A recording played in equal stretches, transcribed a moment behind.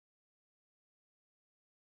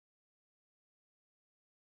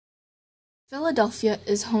Philadelphia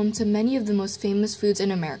is home to many of the most famous foods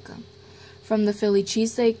in America. From the Philly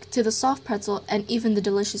cheesesteak to the soft pretzel and even the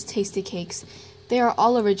delicious tasty cakes, they are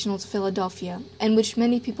all original to Philadelphia and which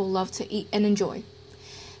many people love to eat and enjoy.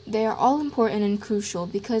 They are all important and crucial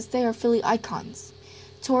because they are Philly icons.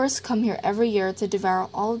 Tourists come here every year to devour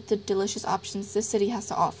all of the delicious options this city has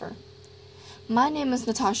to offer. My name is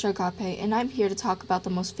Natasha Agape, and I'm here to talk about the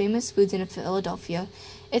most famous foods in Philadelphia,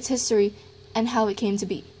 its history, and how it came to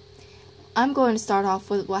be. I'm going to start off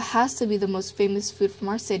with what has to be the most famous food from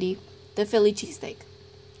our city, the Philly cheesesteak.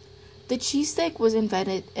 The cheesesteak was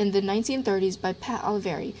invented in the 1930s by Pat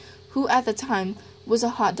Olivieri, who at the time was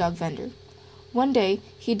a hot dog vendor. One day,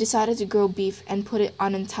 he decided to grill beef and put it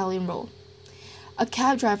on an Italian roll. A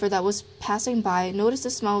cab driver that was passing by noticed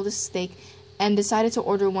the smell of the steak and decided to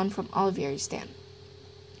order one from Olivieri's stand.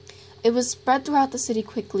 It was spread throughout the city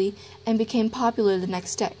quickly and became popular the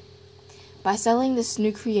next day. By selling this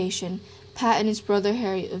new creation, Pat and his brother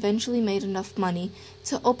Harry eventually made enough money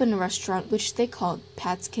to open a restaurant which they called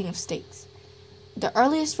Pat's King of Steaks. The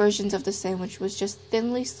earliest versions of the sandwich was just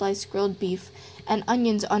thinly sliced grilled beef and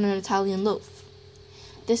onions on an Italian loaf.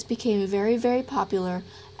 This became very, very popular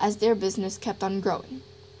as their business kept on growing.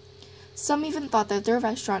 Some even thought that their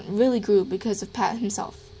restaurant really grew because of Pat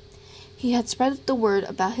himself. He had spread the word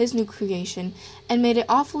about his new creation and made it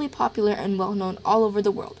awfully popular and well known all over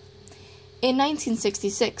the world. In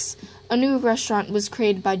 1966, a new restaurant was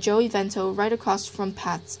created by Joey Vento right across from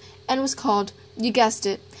Pat's and was called, you guessed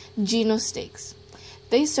it, Geno Steaks.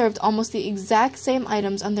 They served almost the exact same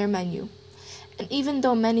items on their menu. And even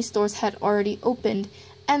though many stores had already opened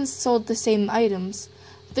and sold the same items,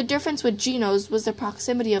 the difference with Geno's was the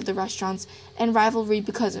proximity of the restaurants and rivalry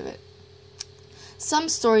because of it. Some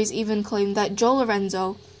stories even claim that Joe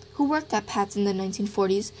Lorenzo, who worked at Pat's in the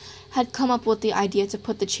 1940s, had come up with the idea to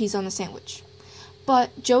put the cheese on the sandwich.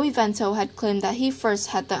 But Joey Vento had claimed that he first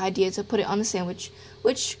had the idea to put it on the sandwich,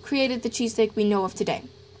 which created the cheesesteak we know of today.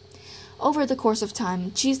 Over the course of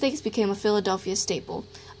time, cheesesteaks became a Philadelphia staple,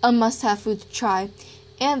 a must-have food to try,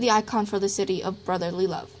 and the icon for the city of brotherly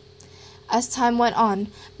love. As time went on,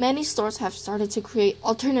 many stores have started to create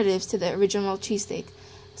alternatives to the original cheesesteak,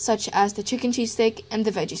 such as the chicken cheesesteak and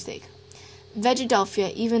the veggie steak.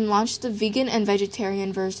 Vegadelphia even launched the vegan and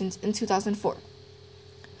vegetarian versions in 2004.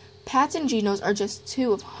 Pat's and Geno's are just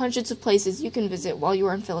two of hundreds of places you can visit while you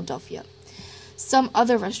are in Philadelphia. Some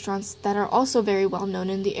other restaurants that are also very well known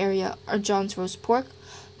in the area are John's Roast Pork,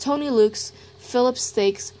 Tony Luke's, Phillips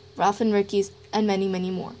Steaks, Ralph and Ricky's, and many,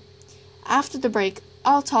 many more. After the break,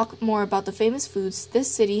 I'll talk more about the famous foods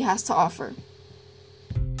this city has to offer.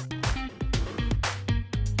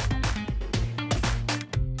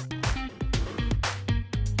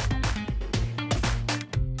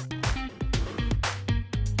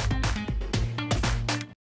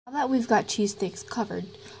 Now that we've got cheesesteaks covered,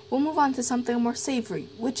 we'll move on to something more savory,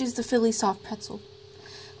 which is the Philly soft pretzel.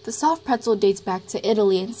 The soft pretzel dates back to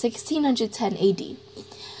Italy in 1610 AD.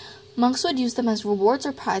 Monks would use them as rewards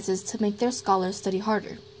or prizes to make their scholars study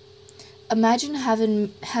harder. Imagine having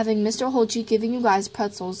Mr. Holchi giving you guys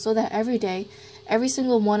pretzels so that every day, every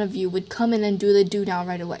single one of you would come in and do the do-now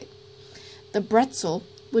right away. The Pretzel,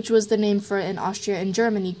 which was the name for it in Austria and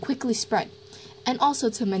Germany, quickly spread, and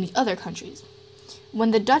also to many other countries.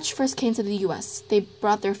 When the Dutch first came to the U.S., they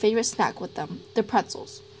brought their favorite snack with them, the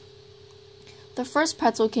pretzels. The first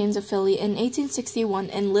pretzel came to Philly in 1861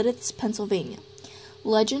 in Lidditz, Pennsylvania.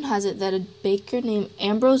 Legend has it that a baker named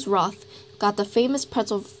Ambrose Roth got the famous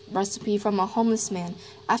pretzel recipe from a homeless man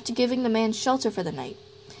after giving the man shelter for the night.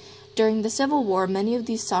 During the Civil War, many of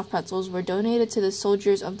these soft pretzels were donated to the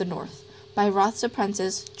soldiers of the North by Roth's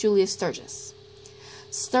apprentice, Julius Sturgis.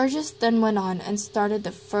 Sturgis then went on and started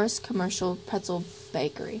the first commercial pretzel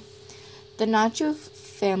bakery. The Nacho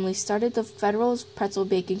family started the Federal Pretzel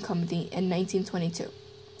Baking Company in 1922.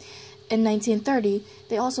 In 1930,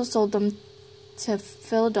 they also sold them to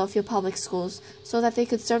Philadelphia public schools so that they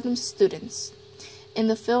could serve them to students. In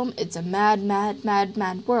the film It's a Mad, Mad, Mad,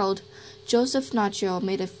 Mad World, Joseph Nacho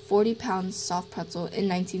made a 40-pound soft pretzel in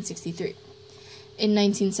 1963. In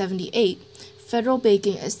 1978, Federal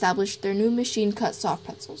Baking established their new machine-cut soft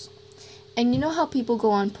pretzels. And you know how people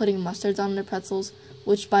go on putting mustards on their pretzels,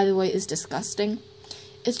 which by the way is disgusting?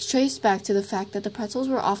 It's traced back to the fact that the pretzels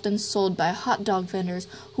were often sold by hot dog vendors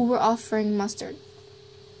who were offering mustard.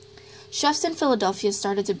 Chefs in Philadelphia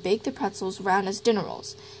started to bake the pretzels round as dinner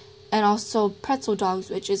rolls, and also pretzel dogs,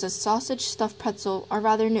 which is a sausage-stuffed pretzel, are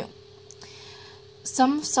rather new.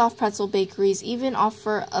 Some soft pretzel bakeries even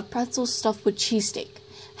offer a pretzel stuffed with cheesesteak.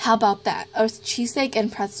 How about that? A cheesesteak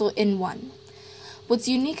and pretzel in one. What's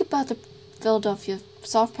unique about the Philadelphia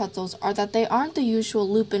soft pretzels are that they aren't the usual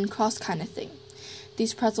loop and cross kind of thing.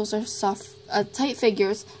 These pretzels are soft, tight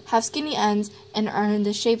figures, have skinny ends, and are in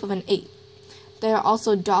the shape of an 8. They are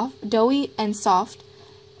also doughy and soft,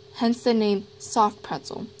 hence the name soft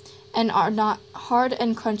pretzel, and are not hard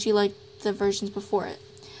and crunchy like the versions before it.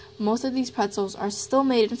 Most of these pretzels are still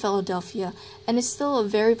made in Philadelphia and is still a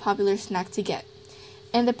very popular snack to get.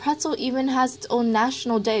 And the pretzel even has its own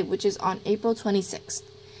national day, which is on April 26th.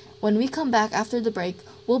 When we come back after the break,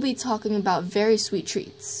 we'll be talking about very sweet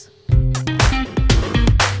treats.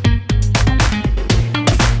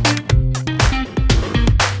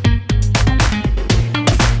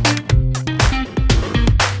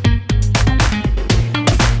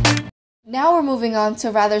 Now we're moving on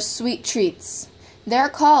to rather sweet treats. They're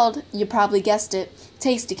called, you probably guessed it,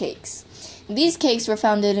 Tasty Cakes. These cakes were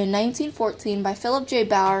founded in 1914 by Philip J.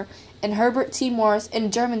 Bauer and Herbert T. Morris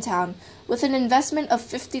in Germantown with an investment of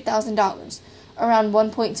 $50,000, around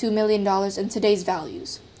 $1.2 million in today's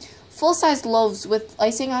values. Full-sized loaves with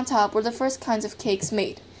icing on top were the first kinds of cakes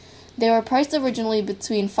made. They were priced originally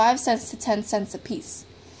between 5 cents to 10 cents apiece.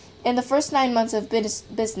 In the first 9 months of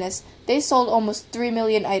business, they sold almost 3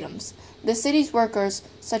 million items. The city's workers,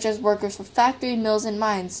 such as workers for factory, mills, and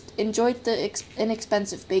mines, enjoyed the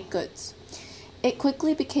inexpensive baked goods. It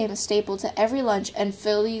quickly became a staple to every lunch and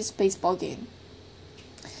Phillies baseball game.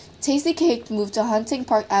 Tasty Cake moved to Hunting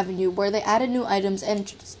Park Avenue, where they added new items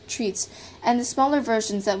and treats and the smaller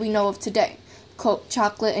versions that we know of today,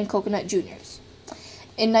 chocolate and coconut juniors.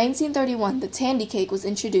 In 1931, the Tandy Cake was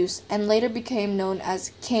introduced and later became known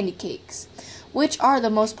as Candy Cakes, which are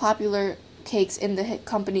the most popular cakes in the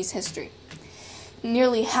company's history.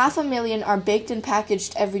 Nearly 500,000 are baked and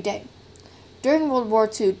packaged every day. During World War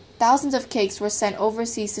II, thousands of cakes were sent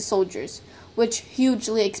overseas to soldiers, which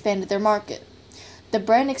hugely expanded their market. The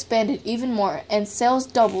brand expanded even more, and sales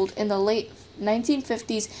doubled in the late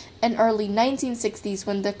 1950s and early 1960s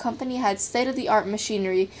when the company had state-of-the-art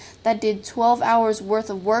machinery that did 12 hours worth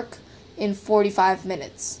of work in 45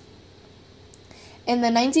 minutes. In the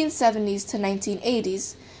 1970s to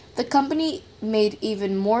 1980s, the company made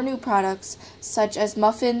even more new products, such as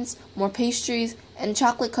muffins, more pastries, and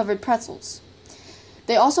chocolate-covered pretzels.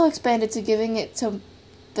 They also expanded to giving it to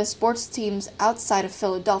the sports teams outside of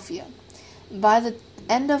Philadelphia. By the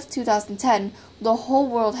end of 2010, the whole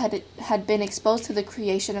world had been exposed to the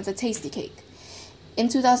creation of the Tasty Cake. In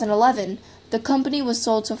 2011, the company was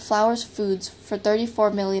sold to Flowers Foods for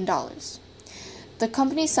 $34 million. The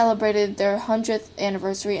company celebrated their 100th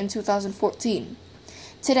anniversary in 2014.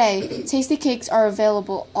 Today, Tasty Cakes are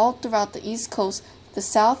available all throughout the East Coast, the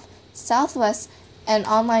South, Southwest, and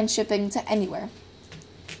online shipping to anywhere.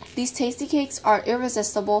 These Tasty Cakes are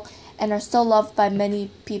irresistible and are still loved by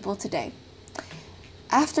many people today.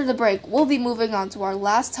 After the break, we'll be moving on to our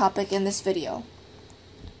last topic in this video.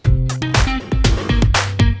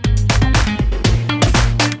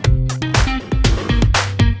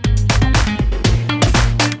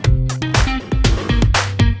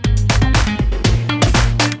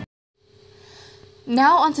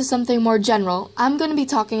 Now onto something more general. I'm going to be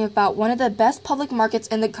talking about one of the best public markets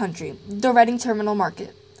in the country, the Reading Terminal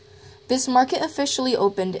Market. This market officially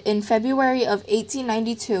opened in February of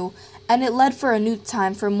 1892, and it led for a new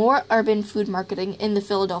time for more urban food marketing in the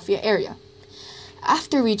Philadelphia area.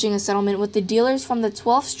 After reaching a settlement with the dealers from the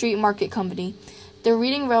 12th Street Market Company, the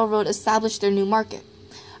Reading Railroad established their new market.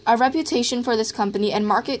 A reputation for this company and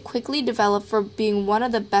market quickly developed for being one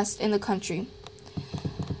of the best in the country.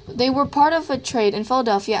 They were part of a trade in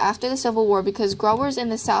Philadelphia after the Civil War because growers in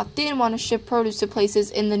the South didn't want to ship produce to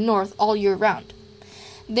places in the North all year round.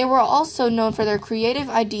 They were also known for their creative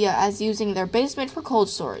idea as using their basement for cold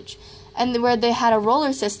storage, and where they had a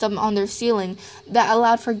roller system on their ceiling that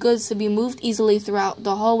allowed for goods to be moved easily throughout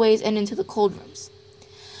the hallways and into the cold rooms.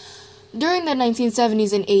 During the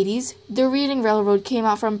 1970s and 80s, the Reading Railroad came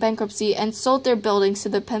out from bankruptcy and sold their buildings to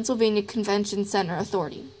the Pennsylvania Convention Center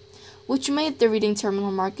Authority, which made the Reading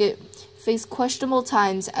Terminal Market face questionable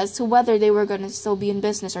times as to whether they were going to still be in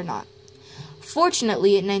business or not.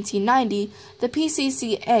 Fortunately, in 1990, the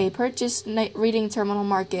PCCA purchased Reading Terminal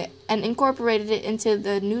Market and incorporated it into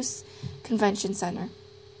the new convention center.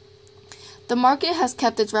 The market has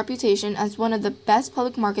kept its reputation as one of the best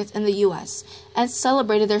public markets in the U.S. and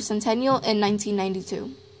celebrated their centennial in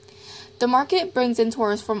 1992. The market brings in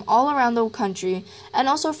tourists from all around the country and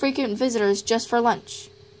also frequent visitors just for lunch.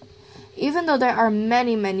 Even though there are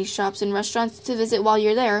many shops and restaurants to visit while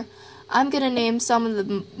you're there, I'm going to name some of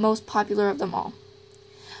the most popular of them all.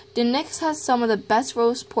 The Nick's has some of the best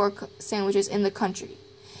roast pork sandwiches in the country.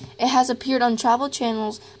 It has appeared on travel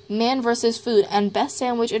channels Man vs. Food and Best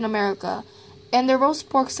Sandwich in America, and their roast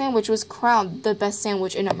pork sandwich was crowned the best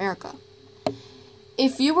sandwich in America.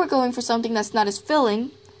 If you were going for something that's not as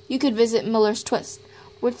filling, you could visit Miller's Twist,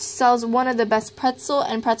 which sells one of the best pretzel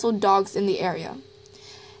and pretzel dogs in the area.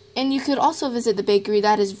 And you could also visit the bakery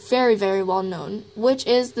that is very, very well known, which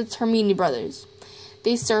is the Termini Brothers.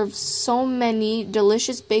 They serve so many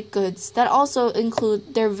delicious baked goods that also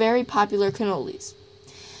include their very popular cannolis.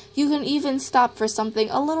 You can even stop for something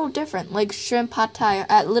a little different, like shrimp pad thai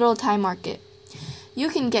at Little Thai Market. You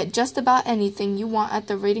can get just about anything you want at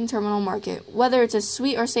the Reading Terminal Market, whether it's a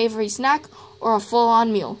sweet or savory snack or a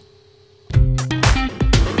full-on meal.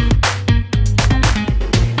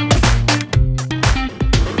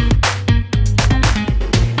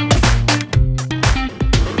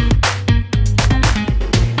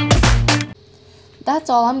 That's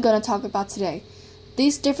all I'm going to talk about today.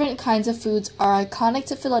 These different kinds of foods are iconic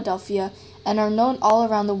to Philadelphia and are known all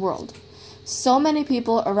around the world. So many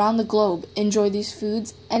people around the globe enjoy these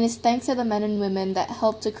foods, and it's thanks to the men and women that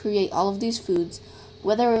helped to create all of these foods,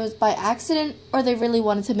 whether it was by accident or they really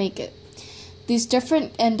wanted to make it. These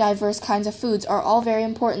different and diverse kinds of foods are all very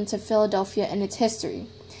important to Philadelphia and its history.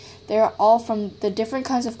 They are all from the different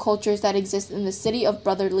kinds of cultures that exist in the city of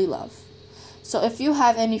brotherly love. So if you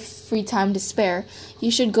have any free time to spare,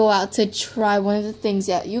 you should go out to try one of the things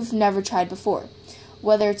that you've never tried before.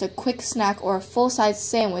 Whether it's a quick snack or a full-size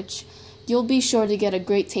sandwich, you'll be sure to get a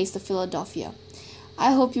great taste of Philadelphia.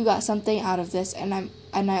 I hope you got something out of this, and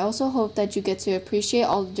I also hope that you get to appreciate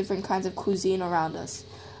all the different kinds of cuisine around us.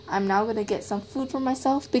 I'm now going to get some food for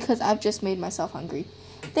myself because I've just made myself hungry.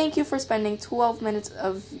 Thank you for spending 12 minutes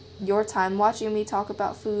of your time watching me talk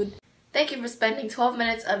about food. Thank you for spending 12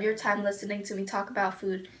 minutes of your time listening to me talk about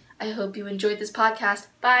food. I hope you enjoyed this podcast.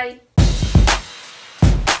 Bye!